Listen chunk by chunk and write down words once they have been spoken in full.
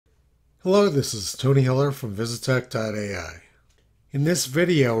Hello, this is Tony Hiller from Visitech.ai. In this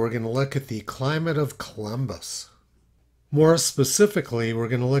video, we're going to look at the climate of Columbus. More specifically, we're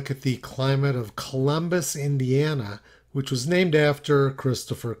going to look at the climate of Columbus, Indiana, which was named after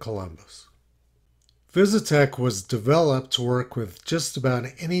Christopher Columbus. Visitech was developed to work with just about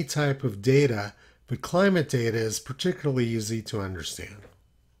any type of data, but climate data is particularly easy to understand.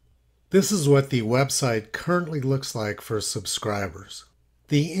 This is what the website currently looks like for subscribers.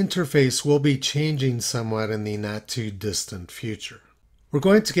 The interface will be changing somewhat in the not-too-distant future. We're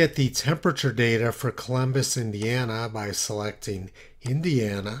going to get the temperature data for Columbus, Indiana by selecting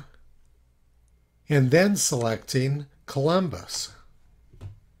Indiana and then selecting Columbus.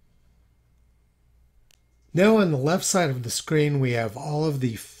 Now on the left side of the screen we have all of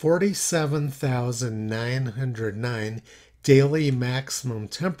the 47,909 daily maximum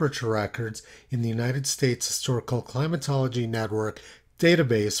temperature records in the United States Historical Climatology Network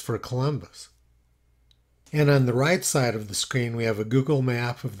database for Columbus. And on the right side of the screen we have a Google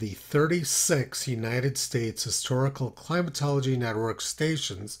map of the 36 United States Historical Climatology Network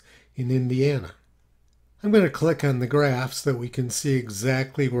stations in Indiana. I'm going to click on the graph so that we can see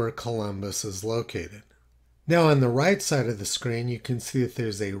exactly where Columbus is located. Now on the right side of the screen you can see that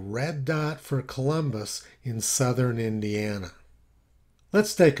there's a red dot for Columbus in southern Indiana.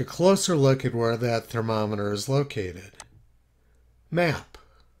 Let's take a closer look at where that thermometer is located. Map.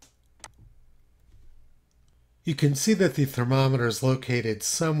 You can see that the thermometer is located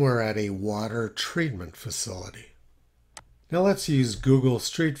somewhere at a water treatment facility. Now let's use Google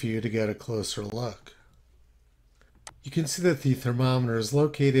Street View to get a closer look. You can see that the thermometer is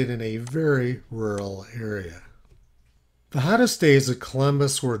located in a very rural area. The hottest days at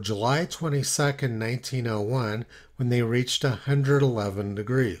Columbus were July 22nd, 1901, when they reached 111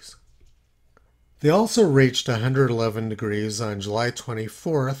 degrees. They also reached 111 degrees on July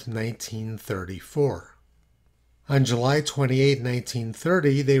 24, 1934. On July 28,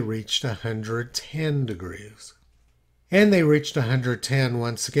 1930, they reached 110 degrees. And they reached 110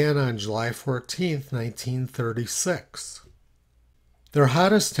 once again on July 14, 1936. Their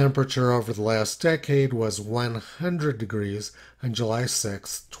hottest temperature over the last decade was 100 degrees on July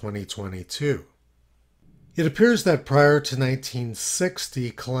 6, 2022. It appears that prior to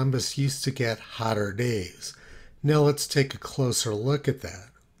 1960, Columbus used to get hotter days. Now let's take a closer look at that.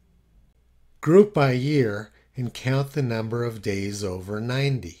 Group by year and count the number of days over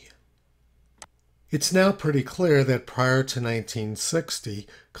 90. It's now pretty clear that prior to 1960,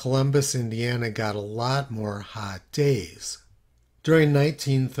 Columbus, Indiana got a lot more hot days. During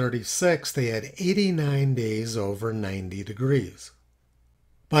 1936, they had 89 days over 90 degrees.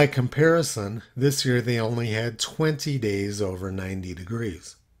 By comparison, this year they only had 20 days over 90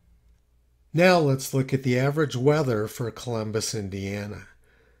 degrees. Now let's look at the average weather for Columbus, Indiana.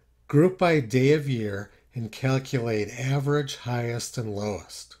 Group by day of year and calculate average, highest, and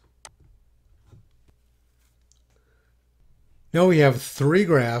lowest. Now we have three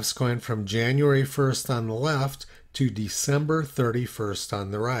graphs going from January 1st on the left to December 31st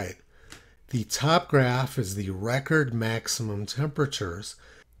on the right. The top graph is the record maximum temperatures.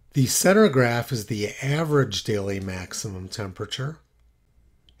 The center graph is the average daily maximum temperature,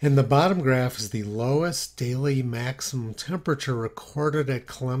 and the bottom graph is the lowest daily maximum temperature recorded at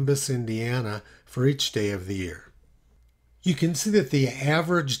Columbus, Indiana for each day of the year. You can see that the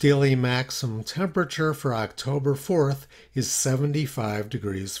average daily maximum temperature for October 4th is 75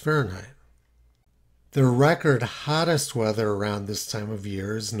 degrees Fahrenheit. The record hottest weather around this time of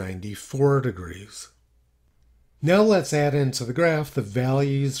year is 94 degrees. Now let's add into the graph the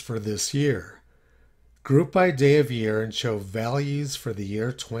values for this year. Group by day of year and show values for the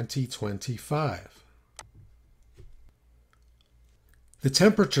year 2025. The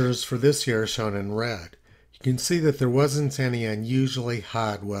temperatures for this year are shown in red. You can see that there wasn't any unusually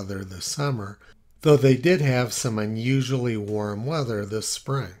hot weather this summer, though they did have some unusually warm weather this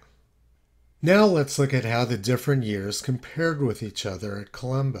spring. Now let's look at how the different years compared with each other at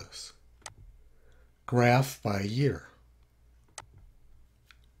Columbus. Graph by year.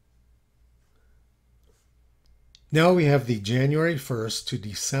 Now we have the January 1st to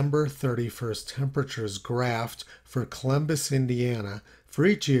December 31st temperatures graphed for Columbus, Indiana for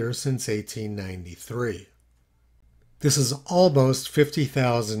each year since 1893. This is almost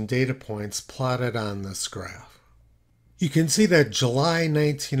 50,000 data points plotted on this graph. You can see that July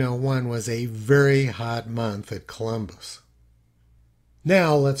 1901 was a very hot month at Columbus.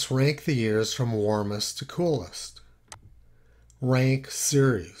 Now let's rank the years from warmest to coolest. Rank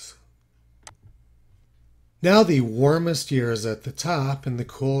series. Now the warmest year is at the top and the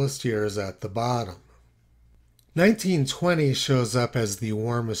coolest year is at the bottom. 1920 shows up as the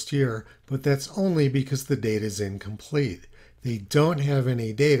warmest year, but that's only because the data is incomplete. They don't have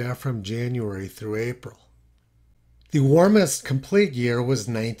any data from January through April. The warmest complete year was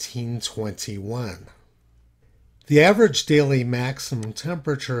 1921. The average daily maximum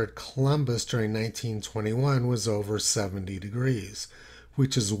temperature at Columbus during 1921 was over 70 degrees,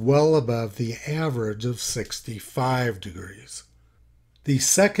 which is well above the average of 65 degrees. The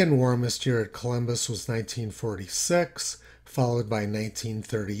second warmest year at Columbus was 1946, followed by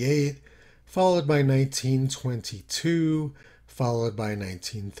 1938, followed by 1922, followed by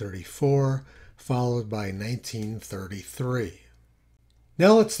 1934, followed by 1933.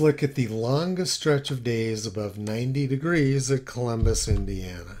 Now let's look at the longest stretch of days above 90 degrees at Columbus,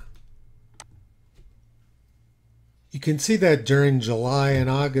 Indiana. You can see that during July and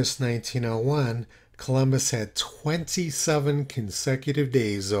August 1901, Columbus had 27 consecutive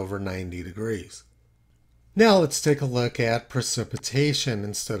days over 90 degrees. Now let's take a look at precipitation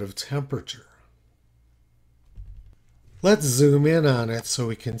instead of temperature. Let's zoom in on it so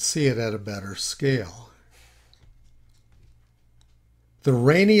we can see it at a better scale. The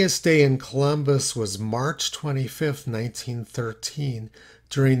rainiest day in Columbus was March 25, 1913,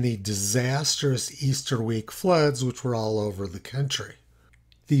 during the disastrous Easter week floods which were all over the country.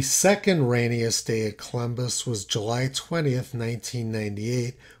 The second rainiest day at Columbus was July 20th,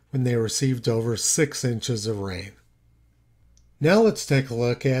 1998, when they received over 6 inches of rain. Now let's take a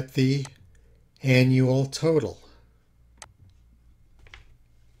look at the annual total.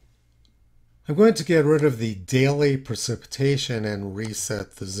 I'm going to get rid of the daily precipitation and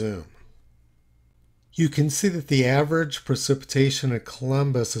reset the zoom. You can see that the average precipitation at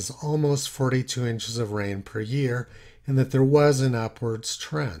Columbus is almost 42 inches of rain per year, and that there was an upwards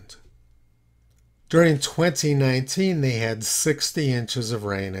trend. During 2019, they had 60 inches of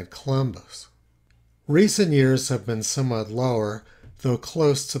rain at Columbus. Recent years have been somewhat lower, though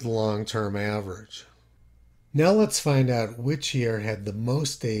close to the long-term average. Now let's find out which year had the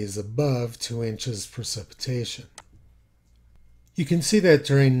most days above 2 inches precipitation. You can see that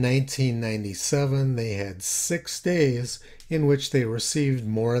during 1997, they had 6 days in which they received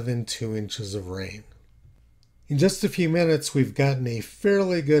more than 2 inches of rain. In just a few minutes, we've gotten a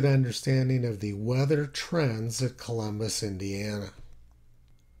fairly good understanding of the weather trends at Columbus, Indiana.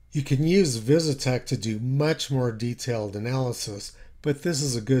 You can use Visitech to do much more detailed analysis, but this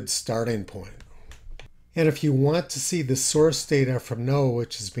is a good starting point. And if you want to see the source data from NOAA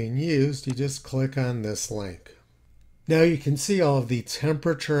which is being used, you just click on this link. Now you can see all of the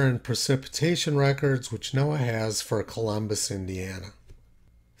temperature and precipitation records which NOAA has for Columbus, Indiana.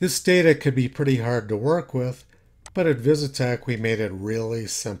 This data could be pretty hard to work with, but at Visitech we made it really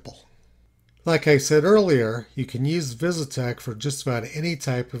simple. Like I said earlier, you can use Visitech for just about any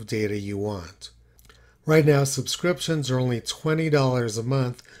type of data you want. Right now subscriptions are only $20 a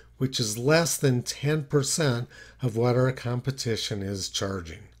month, which is less than 10% of what our competition is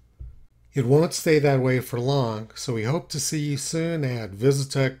charging. It won't stay that way for long, so we hope to see you soon at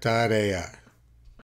Visitech.ai.